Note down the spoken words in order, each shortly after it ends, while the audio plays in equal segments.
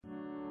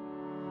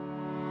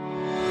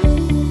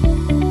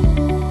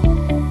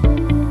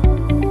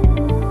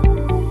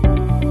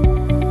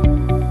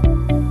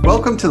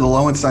Welcome to the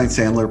Lowenstein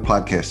Sandler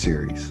podcast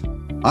series.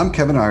 I'm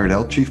Kevin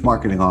Iredell, Chief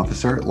Marketing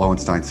Officer at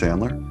Lowenstein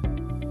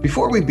Sandler.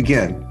 Before we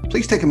begin,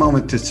 please take a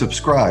moment to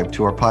subscribe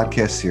to our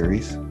podcast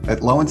series at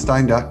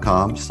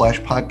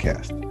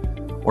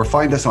lowenstein.com/podcast or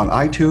find us on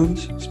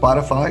iTunes,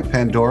 Spotify,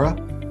 Pandora,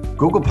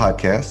 Google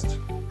Podcasts,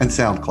 and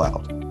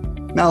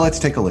SoundCloud. Now let's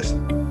take a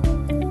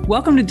listen.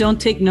 Welcome to Don't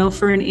Take No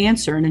for an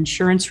Answer, an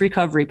insurance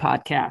recovery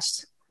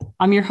podcast.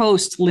 I'm your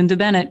host, Linda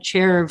Bennett,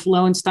 Chair of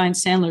Lowenstein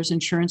Sandler's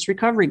Insurance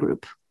Recovery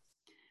Group.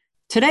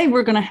 Today,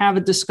 we're going to have a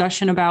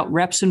discussion about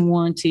reps and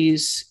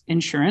warranties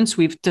insurance.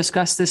 We've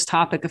discussed this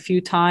topic a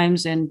few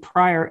times in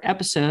prior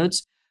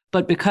episodes,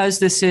 but because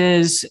this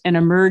is an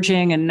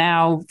emerging and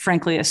now,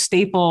 frankly, a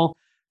staple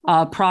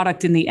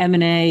product in the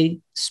M&A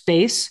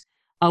space,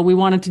 we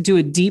wanted to do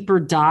a deeper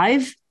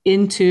dive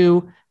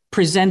into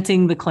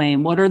presenting the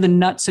claim. What are the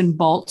nuts and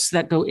bolts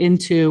that go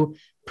into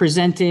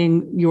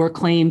presenting your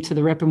claim to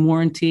the rep and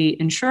warranty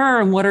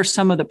insurer? And what are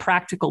some of the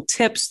practical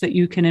tips that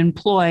you can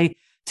employ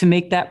to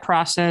make that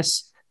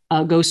process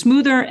go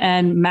smoother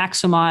and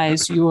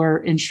maximize your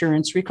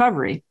insurance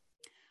recovery?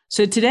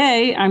 So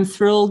today, I'm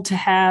thrilled to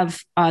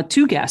have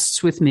two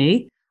guests with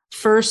me.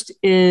 First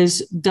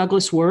is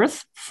Douglas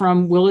Worth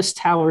from Willis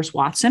Towers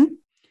Watson.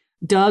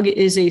 Doug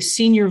is a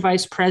Senior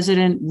Vice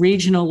President,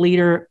 Regional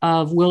Leader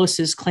of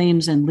Willis's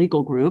Claims and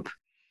Legal Group.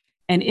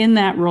 And in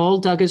that role,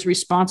 Doug is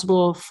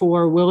responsible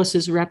for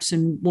Willis's Reps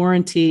and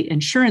Warranty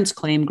Insurance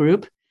Claim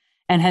Group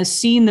and has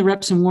seen the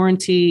reps and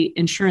warranty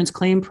insurance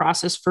claim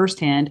process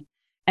firsthand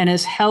and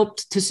has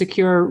helped to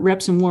secure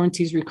reps and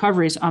warranties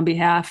recoveries on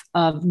behalf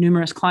of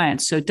numerous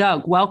clients. So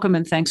Doug, welcome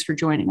and thanks for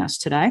joining us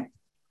today.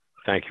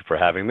 Thank you for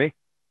having me.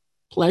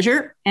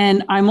 Pleasure.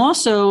 And I'm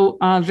also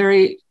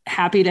very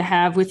happy to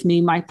have with me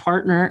my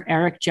partner,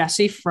 Eric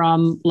Jesse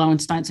from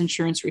Lowenstein's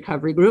Insurance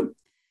Recovery Group.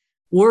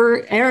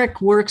 Eric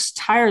works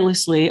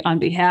tirelessly on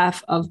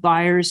behalf of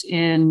buyers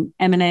in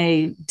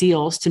M&A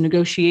deals to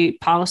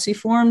negotiate policy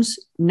forms,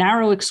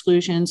 narrow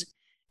exclusions,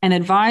 and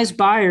advise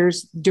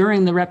buyers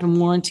during the rep and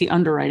warranty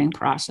underwriting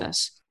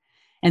process.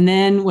 And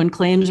then when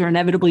claims are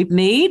inevitably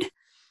made,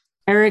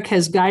 Eric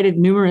has guided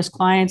numerous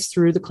clients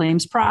through the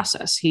claims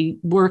process. He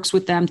works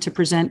with them to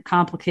present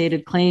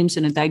complicated claims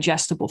in a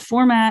digestible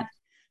format,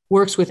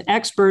 works with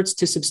experts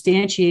to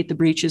substantiate the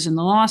breaches and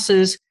the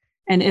losses,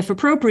 and if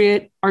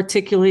appropriate,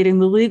 articulating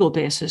the legal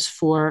basis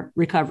for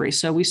recovery.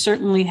 So we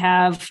certainly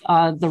have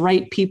the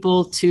right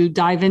people to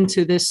dive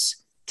into this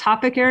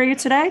topic area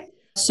today.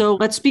 So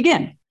let's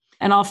begin.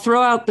 And I'll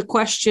throw out the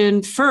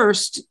question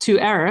first to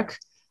Eric.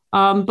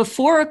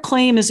 Before a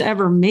claim is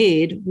ever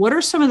made, what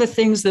are some of the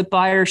things that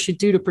buyers should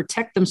do to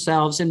protect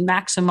themselves and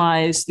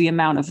maximize the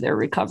amount of their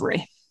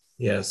recovery?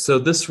 Yeah, so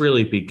this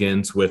really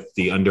begins with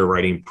the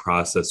underwriting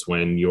process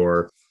when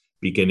you're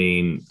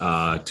beginning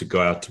to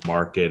go out to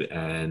market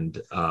and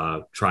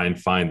try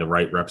and find the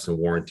right reps and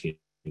warranty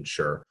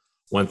insurer.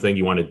 One thing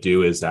you want to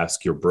do is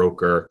ask your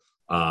broker,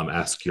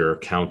 ask your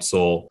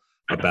counsel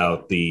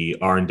about the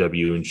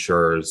R&W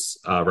insurer's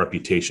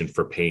reputation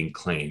for paying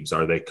claims.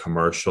 Are they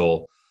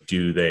commercial?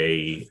 Do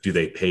they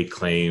pay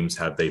claims?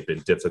 Have they been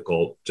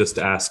difficult? Just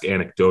ask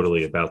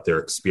anecdotally about their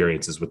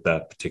experiences with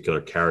that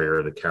particular carrier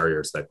or the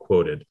carriers that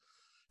quoted.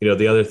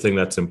 The other thing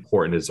that's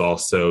important is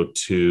also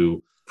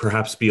to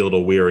perhaps be a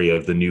little weary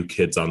of the new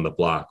kids on the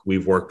block.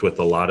 We've worked with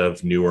a lot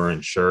of newer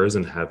insurers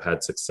and have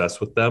had success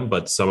with them,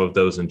 but some of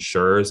those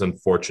insurers,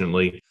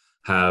 unfortunately,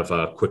 have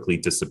quickly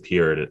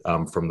disappeared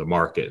from the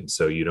market. And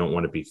so you don't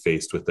want to be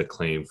faced with a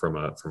claim from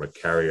a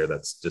carrier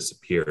that's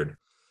disappeared.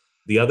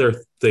 The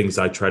other things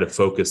I try to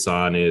focus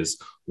on is,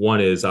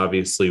 one is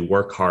obviously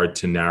work hard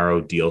to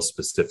narrow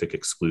deal-specific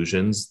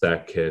exclusions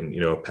that can,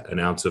 an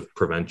ounce of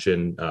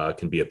prevention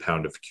can be a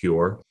pound of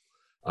cure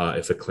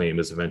if a claim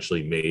is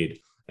eventually made.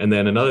 And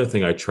then another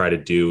thing I try to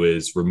do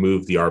is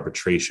remove the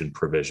arbitration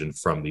provision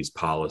from these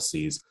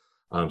policies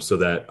so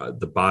that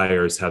the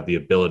buyers have the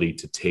ability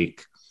to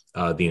take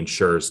the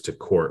insurers to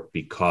court,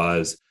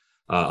 because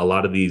a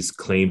lot of these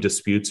claim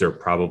disputes are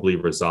probably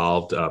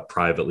resolved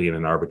privately in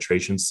an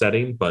arbitration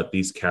setting, but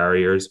these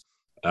carriers,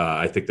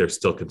 I think they're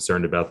still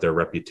concerned about their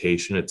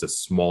reputation. It's a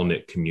small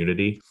knit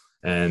community,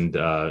 and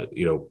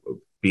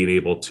being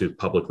able to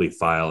publicly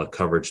file a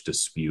coverage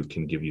dispute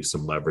can give you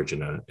some leverage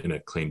in a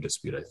claim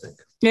dispute, I think.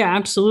 Yeah,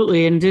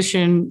 absolutely. In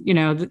addition,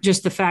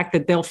 just the fact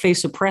that they'll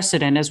face a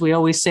precedent, as we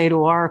always say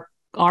to our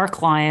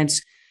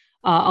clients,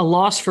 a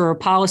loss for a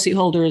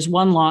policyholder is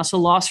one loss. A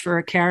loss for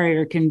a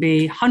carrier can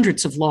be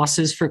hundreds of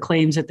losses for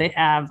claims that they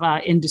have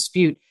in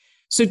dispute.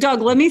 So,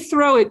 Doug, let me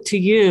throw it to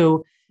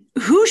you.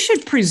 Who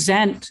should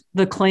present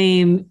the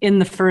claim in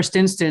the first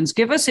instance?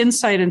 Give us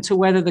insight into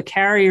whether the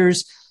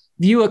carriers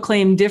view a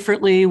claim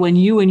differently when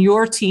you and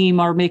your team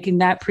are making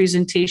that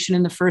presentation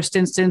in the first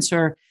instance,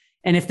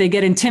 and if they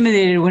get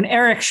intimidated when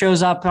Eric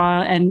shows up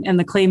and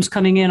the claim's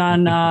coming in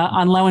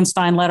on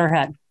Lowenstein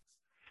letterhead.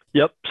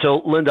 Yep.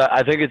 So, Linda,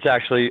 I think it's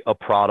actually a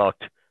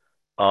product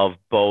of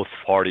both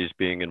parties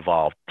being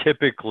involved.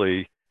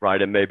 Typically,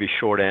 right, and maybe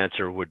short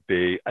answer would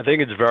be, I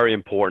think it's very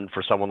important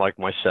for someone like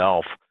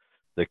myself,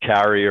 the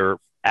carrier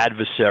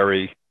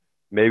adversary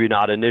maybe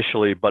not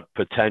initially, but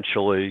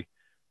potentially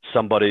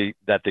somebody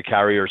that the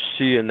carriers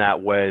see in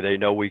that way. They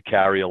know we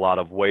carry a lot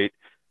of weight,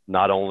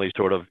 not only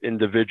sort of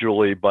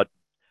individually, but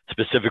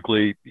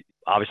specifically,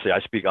 obviously I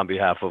speak on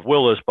behalf of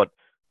Willis, but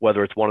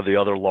whether it's one of the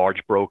other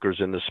large brokers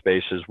in the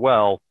space as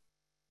well,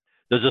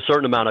 there's a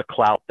certain amount of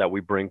clout that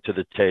we bring to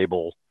the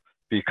table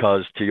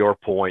because, to your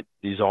point,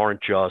 these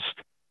aren't just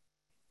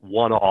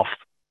one-off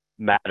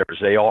matters.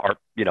 They are,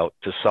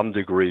 to some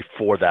degree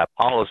for that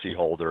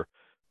policyholder,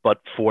 but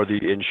for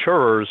the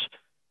insurers,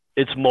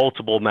 it's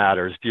multiple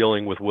matters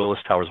dealing with Willis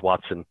Towers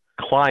Watson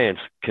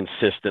clients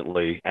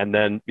consistently, and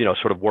then,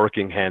 sort of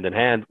working hand in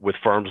hand with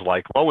firms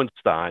like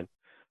Lowenstein.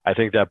 I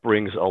think that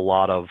brings a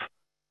lot of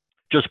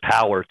just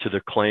power to the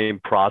claim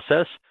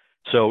process.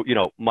 So,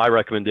 my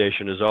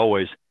recommendation is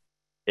always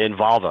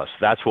involve us.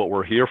 That's what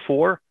we're here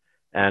for.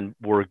 And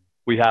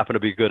we happen to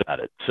be good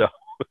at it. So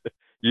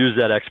use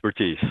that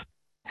expertise.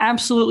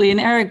 Absolutely. And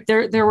Eric,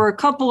 there were a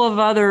couple of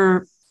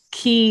other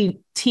key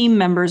team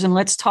members, and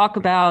let's talk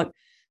about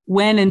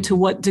when and to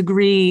what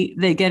degree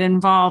they get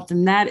involved.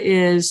 And that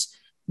is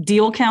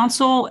deal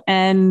counsel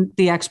and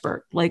the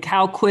expert. Like,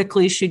 how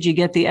quickly should you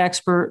get the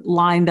expert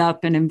lined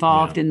up and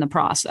involved in the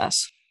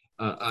process?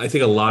 I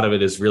think a lot of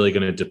it is really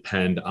going to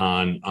depend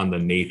on the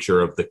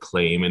nature of the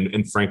claim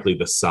and frankly,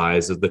 the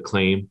size of the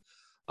claim.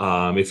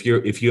 If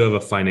you have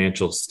a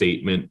financial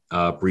statement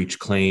breach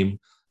claim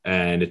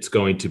and it's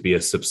going to be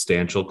a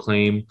substantial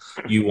claim,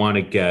 you want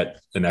to get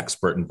an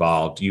expert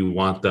involved. You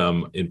want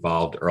them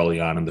involved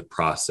early on in the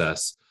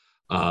process.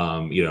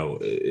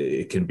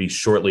 It can be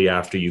shortly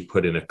after you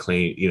put in a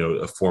claim,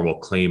 a formal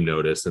claim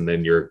notice, and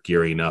then you're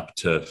gearing up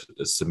to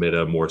submit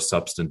a more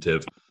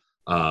substantive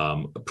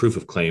proof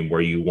of claim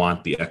where you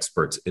want the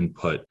expert's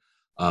input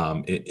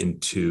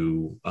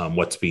into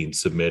what's being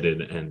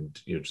submitted and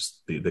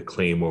just the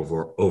claim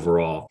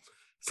overall.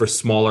 For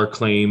smaller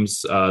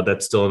claims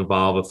that still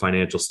involve a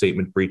financial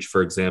statement breach,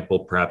 for example,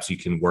 perhaps you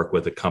can work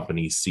with a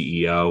company's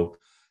CEO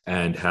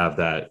and have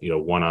that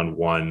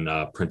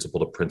one-on-one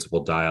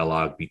principal-to-principal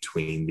dialogue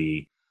between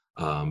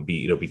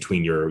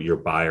between your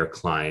buyer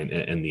client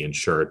and the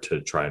insurer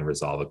to try and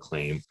resolve a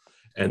claim.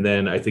 And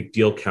then I think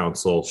deal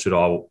counsel should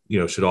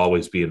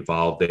always be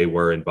involved. They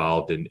were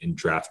involved in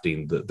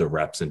drafting the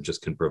reps and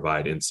just can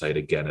provide insight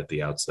again at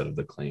the outset of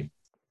the claim.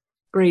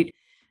 Great.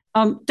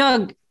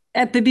 Doug,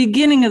 at the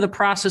beginning of the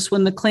process,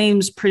 when the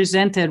claim's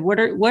presented,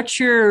 what's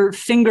your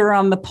finger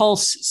on the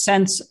pulse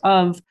sense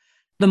of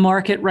the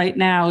market right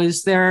now?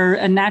 Is there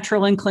a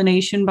natural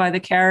inclination by the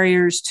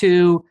carriers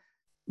to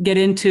get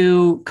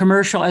into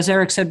commercial, as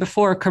Eric said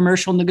before,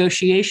 commercial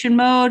negotiation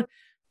mode?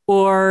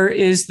 Or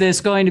is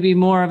this going to be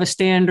more of a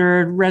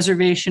standard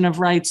reservation of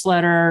rights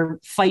letter,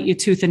 fight you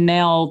tooth and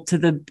nail to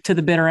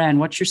the bitter end?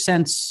 What's your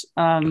sense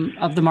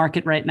of the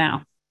market right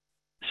now?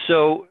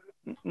 So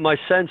my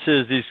sense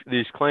is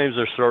these claims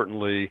are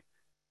certainly,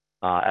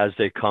 as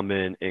they come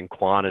in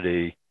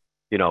quantity,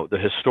 the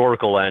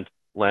historical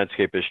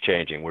landscape is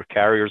changing where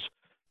carriers,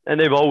 and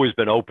they've always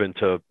been open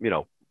to,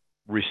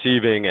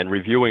 receiving and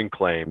reviewing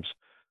claims.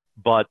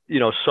 But,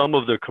 some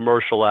of the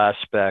commercial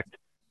aspect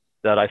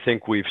that I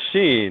think we've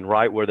seen,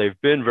 right, where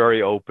they've been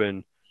very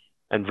open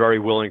and very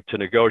willing to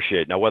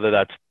negotiate. Now, whether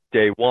that's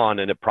day one,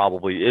 and it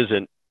probably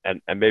isn't,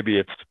 and maybe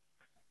it's,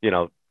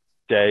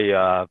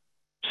 day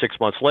 6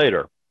 months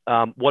later,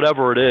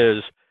 whatever it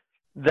is,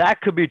 that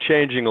could be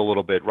changing a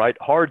little bit, right?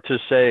 Hard to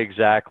say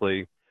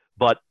exactly,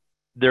 but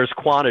there's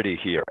quantity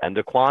here, and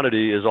the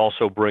quantity is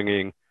also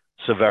bringing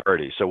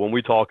severity. So when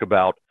we talk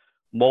about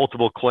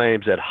multiple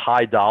claims at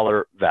high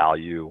dollar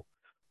value,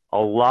 a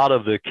lot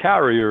of the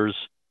carriers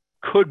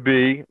could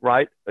be,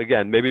 right,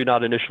 again, maybe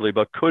not initially,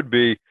 but could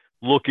be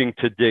looking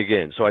to dig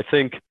in. So I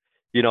think,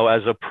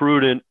 as a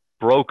prudent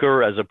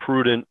broker, as a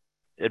prudent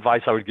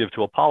advice I would give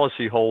to a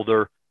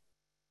policyholder,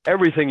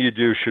 everything you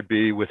do should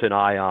be with an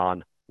eye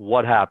on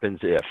what happens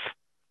if,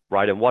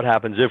 right? And what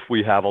happens if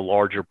we have a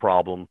larger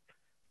problem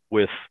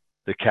with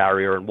the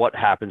carrier, and what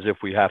happens if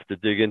we have to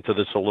dig into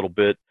this a little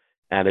bit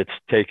and it's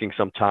taking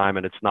some time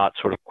and it's not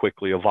sort of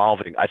quickly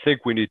evolving. I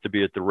think we need to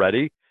be at the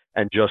ready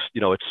and just,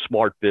 it's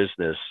smart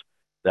business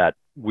that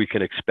we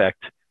can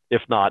expect,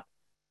 if not,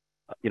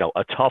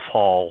 a tough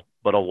haul,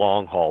 but a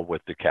long haul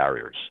with the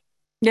carriers.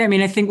 Yeah,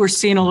 I think we're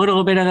seeing a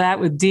little bit of that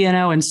with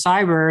D&O and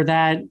cyber,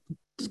 that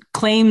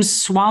claims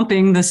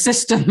swamping the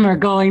system are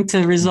going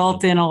to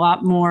result in a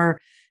lot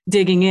more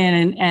digging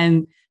in.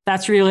 And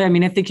that's really,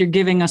 I think you're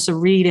giving us a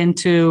read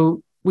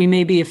into, we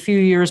may be a few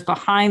years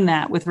behind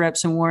that with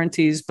reps and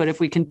warranties, but if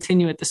we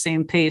continue at the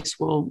same pace,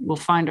 we'll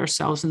find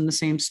ourselves in the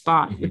same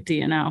spot with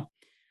D&O.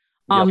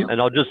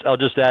 And I'll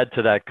just add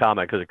to that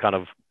comment, because it kind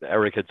of,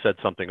 Eric had said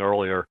something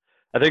earlier.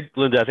 I think,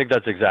 Linda,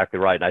 that's exactly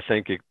right. And I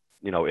think,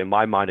 in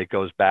my mind, it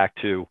goes back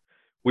to,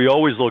 we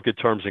always look at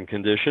terms and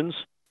conditions,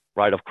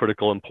 right, of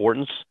critical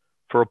importance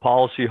for a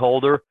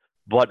policyholder.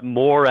 But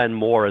more and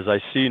more, as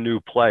I see new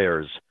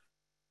players,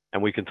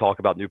 and we can talk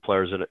about new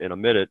players in a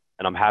minute,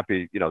 and I'm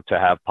happy, to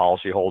have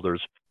policyholders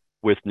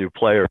with new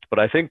players. But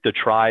I think the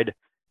tried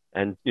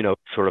and,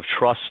 sort of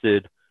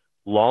trusted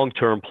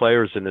long-term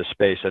players in this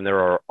space, and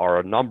there are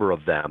a number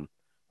of them,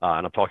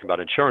 and I'm talking about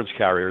insurance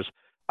carriers,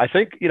 I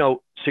think,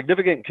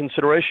 significant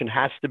consideration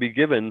has to be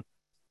given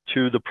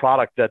to the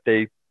product that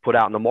they put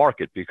out in the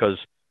market, because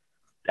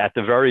at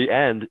the very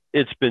end,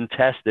 it's been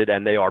tested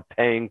and they are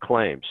paying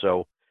claims.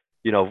 So,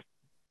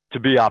 to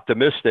be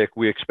optimistic,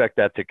 we expect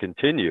that to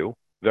continue,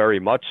 very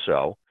much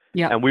so.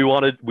 Yeah. And we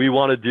want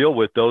to deal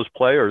with those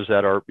players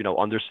that are,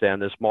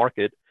 understand this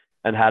market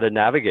and how to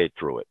navigate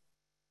through it.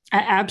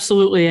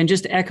 Absolutely. And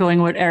just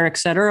echoing what Eric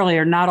said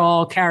earlier, not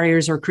all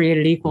carriers are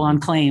created equal on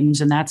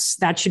claims. And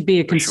that should be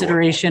a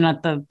consideration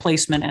at the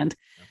placement end.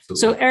 Absolutely.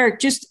 So Eric,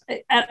 just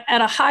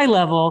at a high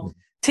level,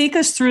 take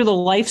us through the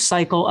life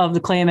cycle of the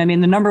claim. I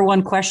mean, the number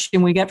one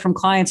question we get from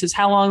clients is,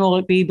 how long will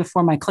it be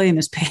before my claim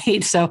is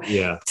paid? So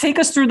take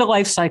us through the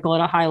life cycle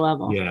at a high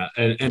level. Yeah.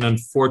 And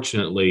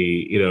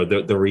unfortunately,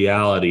 the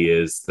reality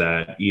is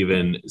that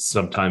even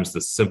sometimes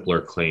the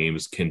simpler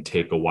claims can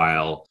take a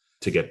while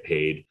to get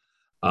paid,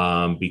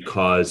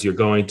 because you're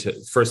going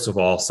to, first of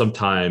all,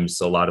 sometimes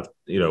a lot of,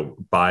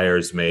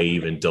 buyers may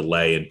even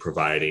delay in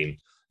providing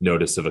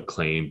notice of a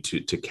claim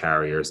to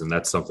carriers. And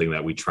that's something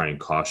that we try and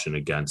caution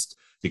against,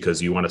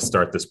 because you want to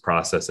start this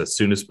process as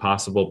soon as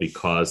possible,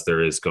 because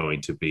there is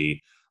going to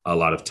be a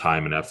lot of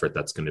time and effort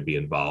that's going to be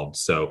involved.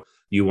 So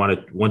you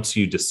want to, once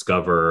you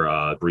discover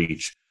a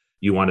breach,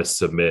 you want to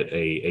submit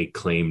a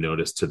claim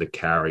notice to the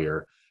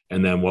carrier.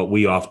 And then what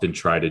we often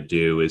try to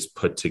do is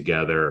put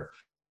together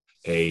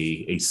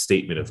a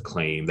statement of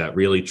claim that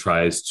really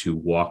tries to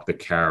walk the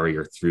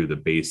carrier through the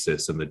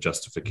basis and the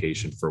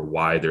justification for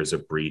why there's a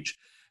breach,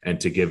 and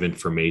to give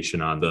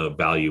information on the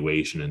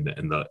valuation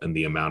and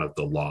the amount of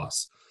the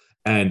loss.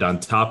 And on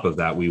top of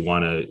that, we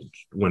want to,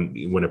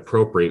 when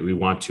appropriate, we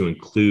want to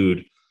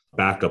include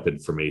backup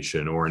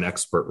information or an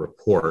expert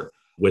report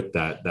with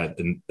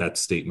that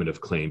statement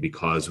of claim,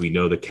 because we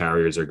know the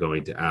carriers are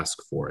going to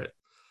ask for it.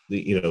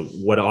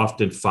 What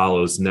often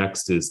follows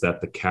next is that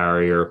the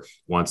carrier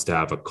wants to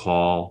have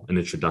an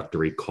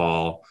introductory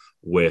call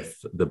with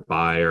the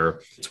buyer.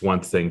 It's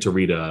one thing to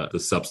read the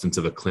substance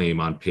of a claim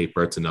on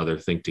paper. It's another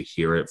thing to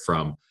hear it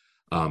from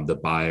the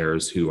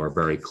buyers who are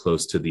very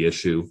close to the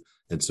issue.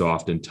 And so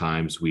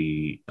oftentimes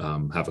we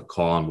have a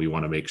call, and we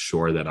want to make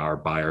sure that our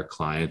buyer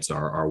clients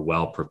are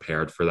well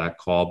prepared for that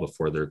call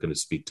before they're going to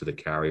speak to the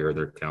carrier or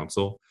their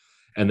counsel.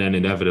 And then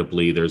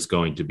inevitably there's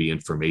going to be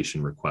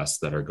information requests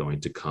that are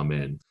going to come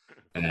in.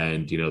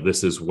 And,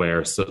 this is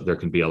where there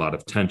can be a lot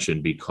of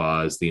tension,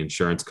 because the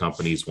insurance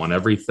companies want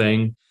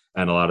everything.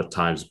 And a lot of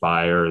times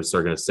buyers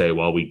are going to say,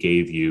 well, we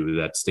gave you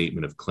that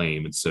statement of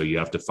claim. And so you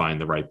have to find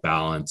the right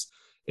balance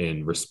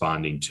in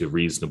responding to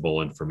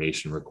reasonable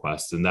information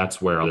requests. And that's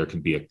where there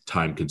can be a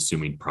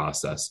time-consuming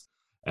process.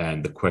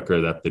 And the quicker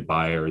that the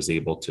buyer is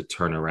able to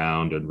turn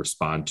around and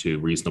respond to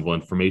reasonable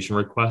information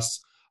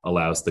requests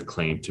allows the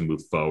claim to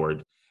move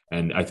forward.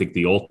 And I think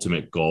the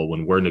ultimate goal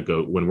when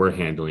we're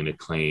handling a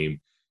claim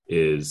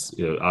is,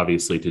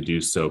 obviously to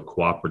do so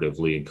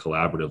cooperatively and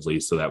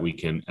collaboratively, so that we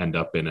can end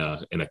up in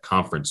a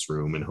conference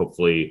room, and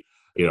hopefully,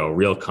 a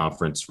real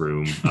conference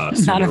room,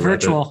 not a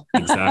virtual.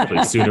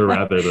 Exactly, sooner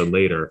rather than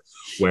later,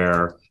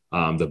 where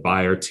the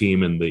buyer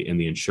team and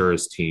the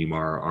insurers team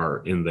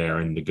are in there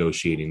and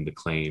negotiating the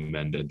claim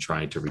and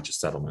trying to reach a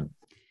settlement.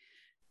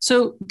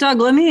 So,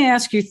 Doug, let me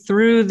ask you,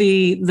 through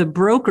the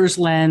broker's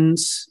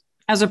lens,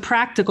 as a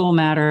practical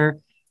matter,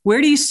 where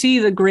do you see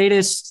the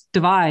greatest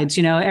divides?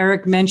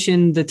 Eric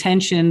mentioned the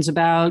tensions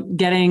about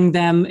getting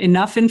them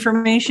enough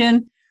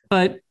information,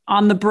 but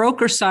on the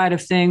broker side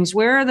of things,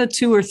 where are the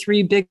 2 or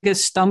 3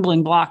 biggest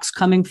stumbling blocks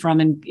coming from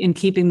in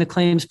keeping the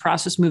claims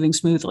process moving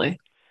smoothly?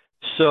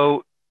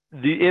 So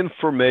the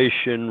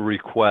information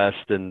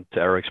request, and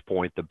to Eric's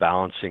point, the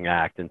balancing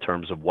act in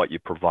terms of what you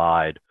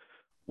provide,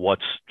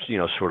 what's,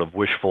 sort of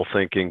wishful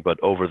thinking, but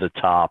over the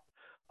top.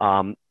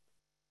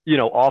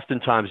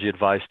 Oftentimes the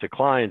advice to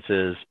clients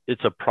is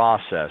it's a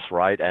process,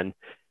 right? And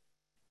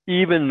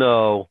even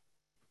though,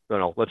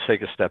 let's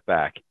take a step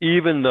back,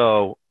 even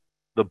though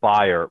the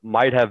buyer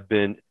might have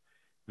been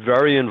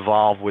very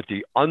involved with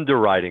the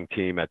underwriting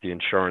team at the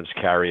insurance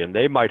carrier, and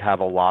they might have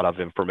a lot of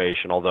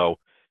information, although,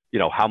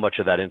 how much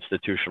of that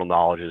institutional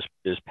knowledge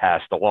is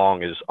passed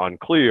along is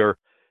unclear.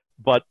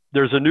 But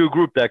there's a new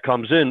group that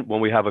comes in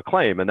when we have a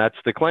claim, and that's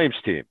the claims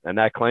team. And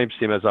that claims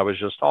team, as I was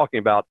just talking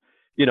about,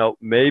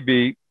 may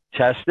be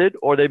tested,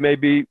 or they may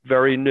be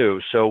very new.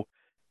 So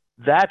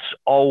that's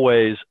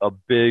always a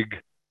big,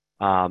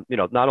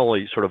 not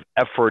only sort of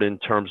effort in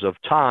terms of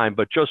time,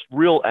 but just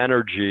real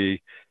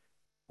energy,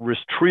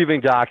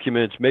 retrieving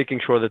documents,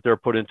 making sure that they're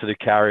put into the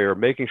carrier,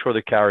 making sure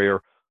the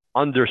carrier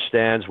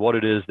understands what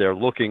it is they're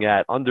looking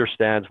at,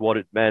 understands what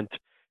it meant,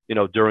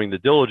 during the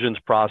diligence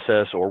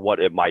process, or what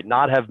it might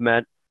not have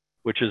meant,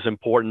 which is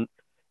important,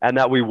 and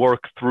that we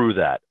work through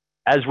that.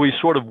 As we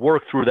sort of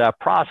work through that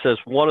process,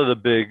 one of the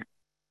big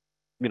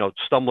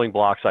stumbling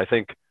blocks, I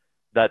think,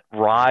 that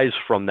rise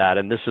from that,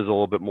 and this is a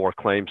little bit more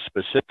claim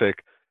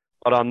specific,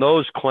 but on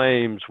those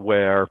claims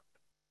where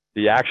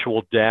the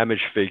actual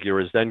damage figure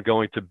is then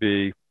going to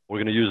be, we're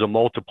going to use a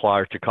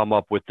multiplier to come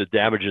up with the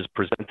damages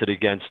presented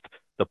against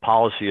the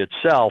policy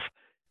itself,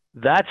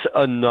 that's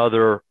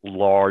another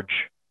large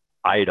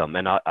item.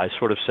 And I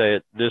sort of say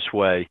it this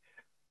way: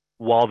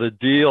 while the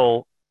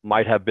deal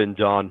might have been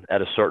done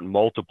at a certain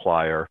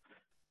multiplier,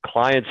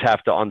 clients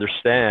have to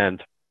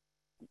understand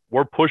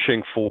we're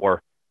pushing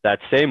for that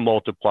same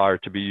multiplier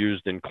to be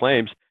used in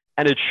claims,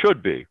 and it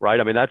should be, right?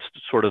 I mean, that's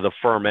sort of the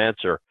firm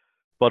answer.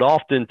 But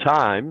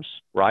oftentimes,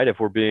 right, if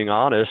we're being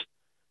honest,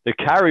 the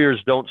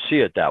carriers don't see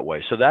it that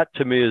way. So that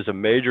to me is a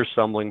major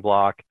stumbling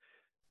block.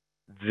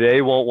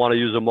 They won't want to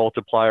use a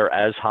multiplier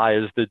as high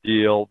as the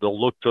deal. They'll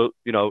look to,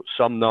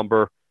 some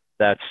number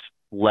that's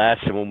less.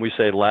 And when we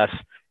say less,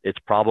 it's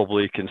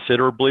probably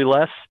considerably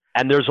less.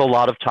 And there's a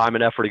lot of time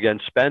and effort again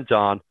spent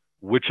on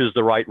which is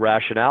the right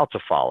rationale to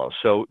follow.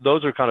 So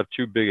those are kind of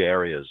two big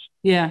areas.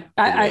 Yeah,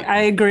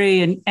 I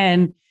agree.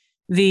 And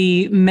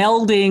the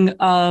melding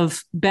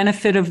of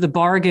benefit of the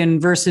bargain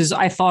versus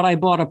I thought I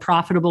bought a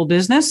profitable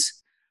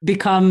business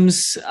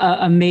becomes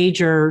a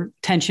major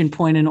tension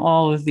point in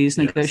all of these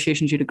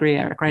negotiations. You'd agree,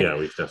 Eric, right? Yeah,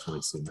 we've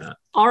definitely seen that.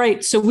 All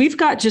right. So we've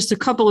got just a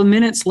couple of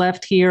minutes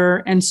left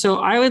here. And so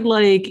I would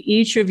like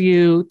each of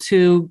you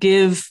to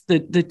give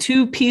the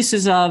two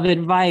pieces of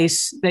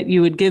advice that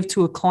you would give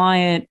to a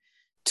client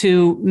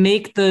to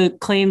make the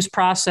claims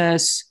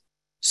process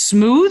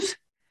smooth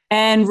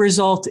and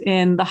result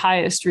in the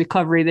highest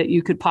recovery that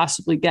you could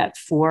possibly get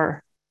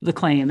for the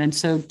claim. And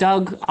so,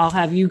 Doug, I'll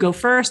have you go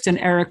first, and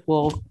Eric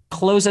will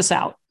close us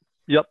out.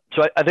 Yep.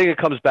 So I think it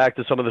comes back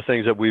to some of the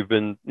things that we've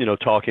been,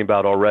 talking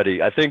about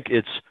already. I think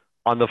it's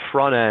on the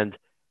front end,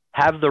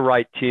 have the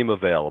right team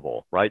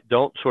available, right?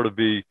 Don't sort of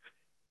be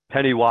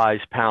penny wise,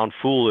 pound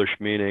foolish,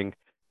 meaning,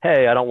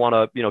 hey, I don't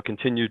want to,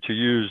 continue to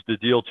use the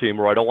deal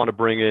team, or I don't want to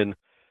bring in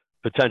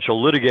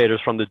potential litigators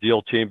from the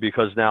deal team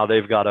because now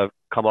they've got to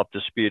come up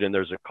to speed and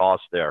there's a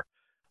cost there.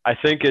 I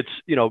think it's,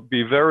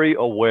 be very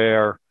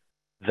aware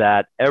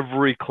that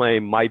every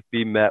claim might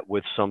be met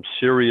with some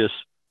serious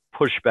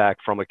pushback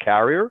from a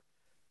carrier.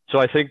 So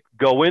I think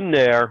go in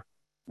there,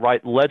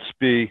 right? Let's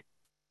be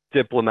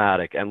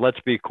diplomatic and let's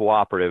be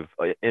cooperative.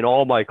 In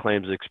all my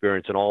claims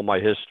experience and all my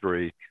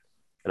history,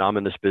 and I'm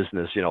in this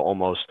business,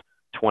 almost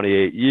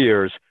 28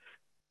 years,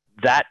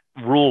 that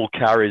rule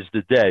carries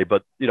the day.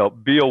 But,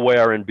 be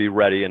aware and be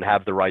ready and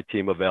have the right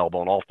team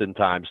available. And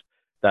oftentimes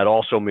that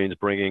also means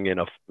bringing in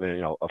a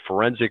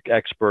forensic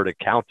expert,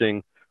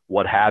 accounting,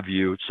 what have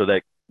you, so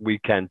that we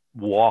can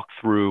walk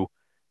through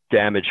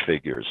damage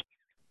figures.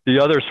 The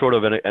other sort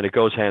of, and it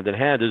goes hand in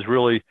hand, is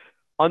really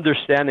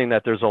understanding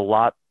that there's a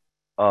lot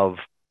of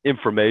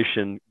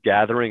information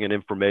gathering and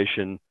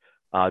information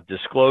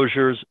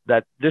disclosures,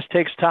 that this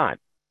takes time.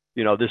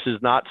 This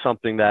is not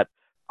something that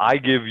I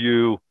give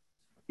you.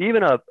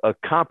 Even a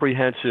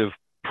comprehensive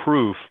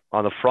proof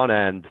on the front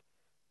end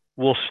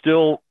will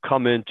still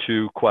come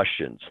into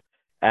questions.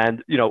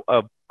 And,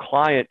 a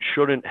client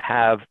shouldn't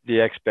have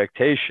the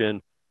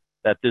expectation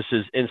that this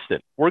is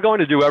instant. We're going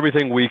to do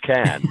everything we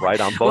can, right,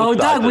 on both sides. Well,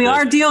 Doug, we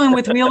are dealing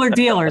with wheeler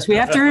dealers. We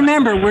have to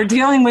remember we're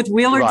dealing with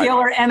wheeler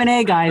dealer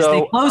M&A guys. So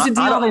they close a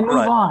deal, they move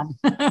on.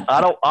 I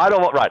don't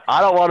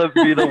want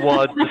to be the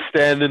one to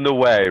stand in the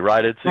way,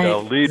 right? It's,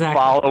 lead,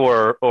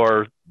 follow,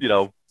 or,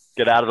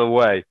 get out of the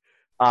way.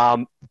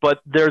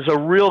 But there's a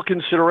real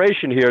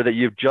consideration here that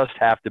you just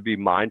have to be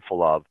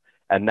mindful of.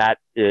 And that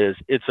is,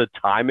 it's a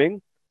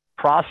timing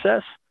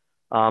process.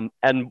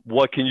 And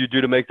what can you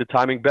do to make the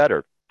timing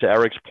better? To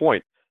Eric's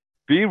point,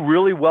 be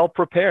really well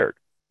prepared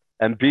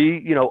and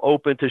be,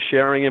 open to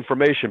sharing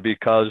information,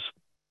 because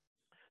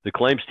the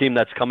claims team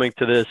that's coming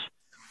to this,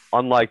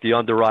 unlike the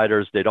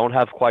underwriters, they don't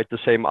have quite the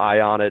same eye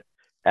on it.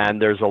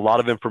 And there's a lot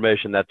of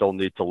information that they'll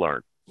need to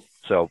learn.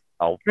 So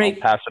I'll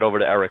pass it over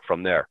to Eric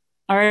from there.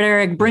 All right,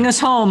 Eric, bring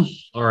us home.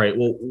 All right.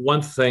 Well,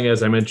 one thing,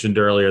 as I mentioned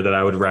earlier, that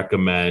I would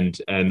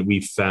recommend, and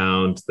we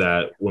found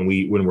that when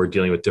we're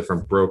dealing with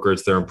different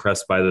brokers, they're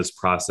impressed by this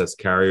process.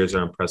 Carriers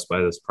are impressed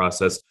by this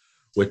process,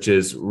 which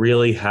is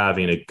really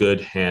having a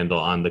good handle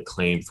on the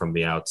claim from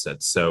the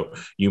outset. So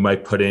you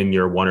might put in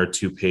your 1 or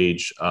 2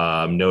 page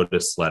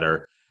notice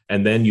letter,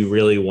 and then you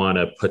really want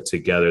to put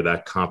together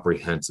that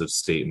comprehensive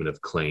statement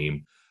of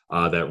claim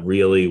that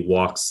really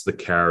walks the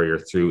carrier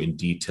through in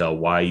detail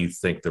why you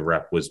think the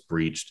rep was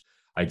breached,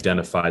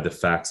 identify the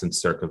facts and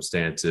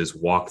circumstances,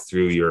 walk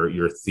through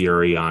your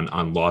theory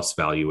on loss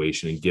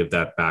valuation, and give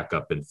that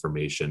backup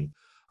information,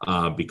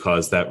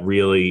 because that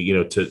really,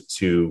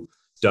 to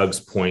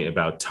Doug's point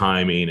about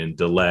timing and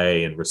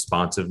delay and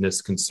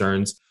responsiveness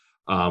concerns,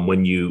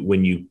 when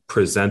you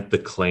present the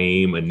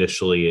claim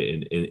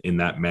initially in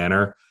that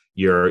manner,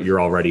 you're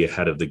already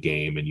ahead of the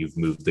game and you've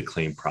moved the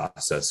claim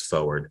process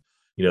forward.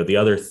 The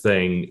other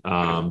thing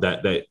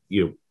that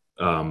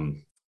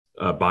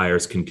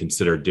buyers can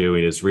consider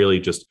doing is really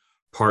just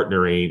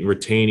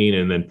retaining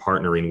and then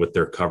partnering with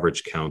their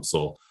coverage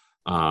counsel,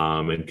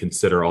 and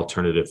consider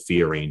alternative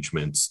fee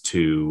arrangements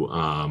to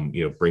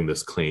bring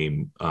this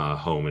claim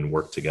home and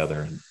work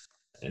together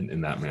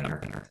in that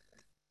manner.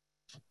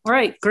 All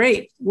right,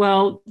 great.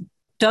 Well,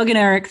 Doug and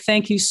Eric,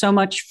 thank you so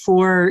much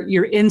for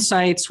your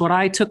insights. What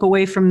I took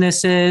away from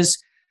this is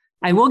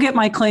I will get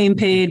my claim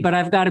paid, but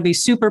I've got to be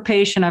super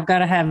patient. I've got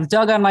to have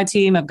Doug on my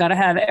team. I've got to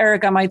have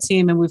Eric on my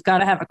team. And we've got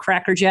to have a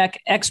crackerjack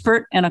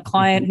expert and a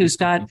client who's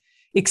got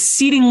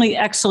exceedingly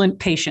excellent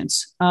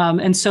patience.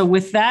 And so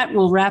with that,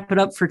 we'll wrap it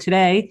up for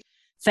today.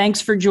 Thanks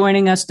for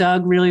joining us,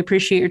 Doug. Really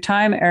appreciate your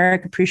time.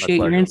 Eric, appreciate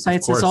your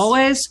insights as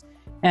always.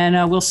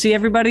 And we'll see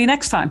everybody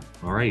next time.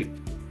 All right.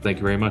 Thank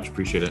you very much.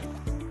 Appreciate it.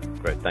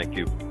 Great. Thank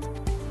you.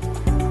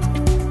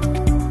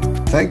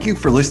 Thank you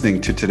for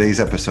listening to today's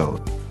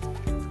episode.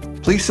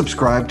 Please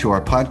subscribe to our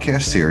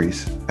podcast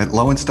series at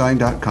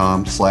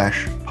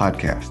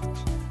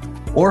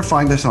lowenstein.com/podcasts or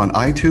find us on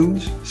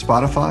iTunes,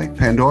 Spotify,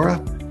 Pandora,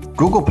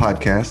 Google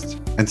Podcasts,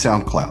 and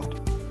SoundCloud.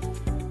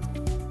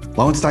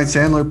 Lowenstein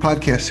Sandler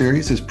podcast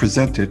series is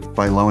presented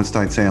by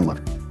Lowenstein Sandler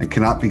and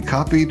cannot be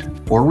copied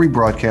or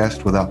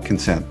rebroadcast without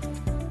consent.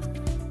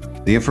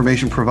 The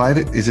information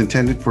provided is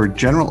intended for a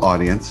general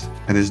audience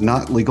and is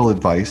not legal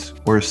advice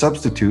or a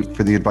substitute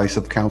for the advice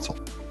of counsel.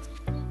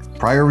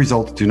 Prior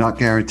results do not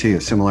guarantee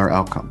a similar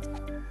outcome.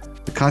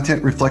 The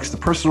content reflects the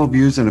personal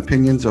views and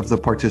opinions of the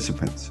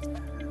participants.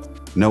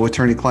 No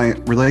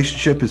attorney-client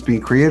relationship is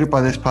being created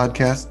by this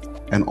podcast,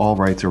 and all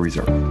rights are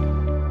reserved.